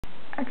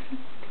Action.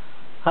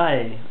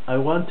 Hi, I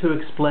want to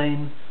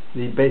explain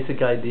the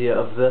basic idea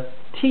of the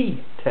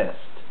t-test.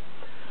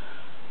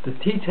 The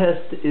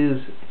t-test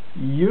is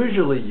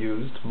usually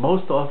used,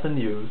 most often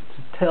used,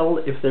 to tell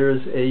if there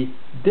is a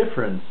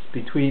difference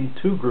between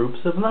two groups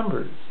of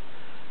numbers.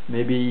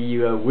 Maybe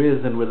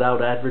with and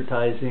without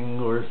advertising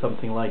or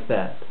something like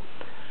that.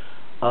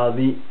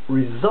 The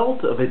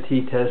result of a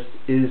t-test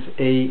is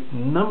a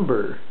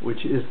number,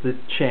 which is the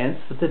chance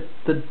that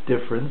the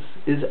difference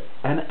is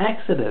an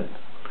accident.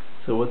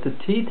 So what the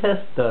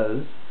t-test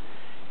does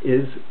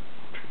is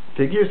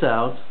figures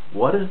out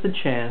what is the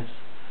chance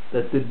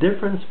that the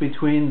difference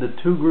between the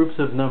two groups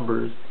of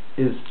numbers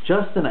is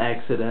just an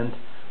accident,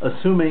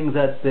 assuming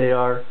that they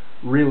are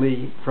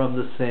really from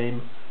the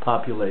same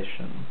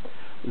population.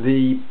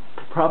 The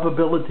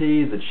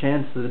probability, the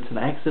chance that it's an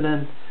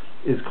accident,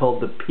 is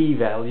called the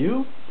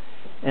p-value,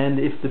 and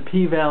if the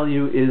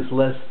p-value is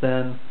less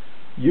than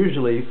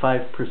usually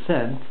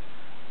 5%,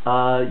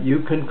 you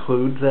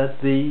conclude that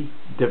the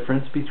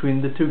difference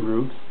between the two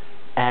groups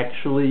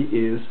actually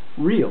is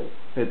real.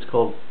 It's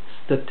called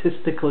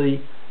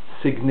statistically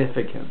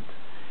significant.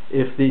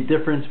 If the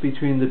difference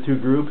between the two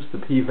groups, the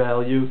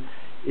p-value,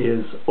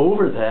 is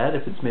over that,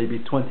 if it's maybe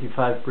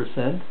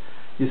 25%,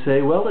 you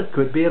say, well, it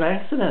could be an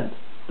accident.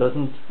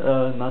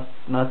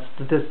 Not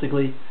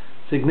statistically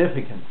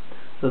significant.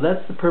 So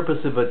that's the purpose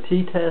of a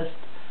t-test.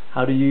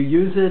 How do you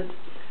use it?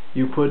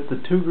 You put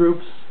the two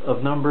groups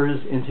of numbers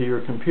into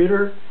your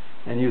computer,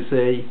 and you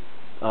say,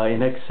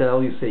 in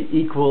Excel, you say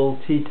equal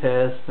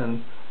t-test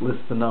and list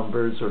the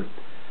numbers, or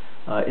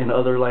in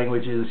other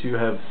languages you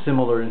have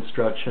similar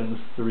instructions.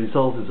 The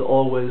result is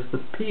always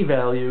the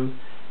p-value,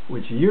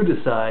 which you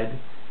decide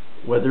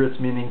whether it's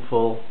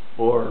meaningful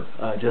or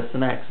just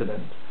an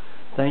accident.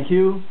 Thank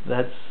you.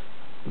 That's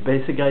the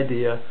basic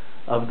idea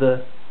of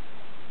the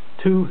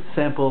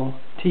two-sample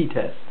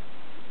t-test.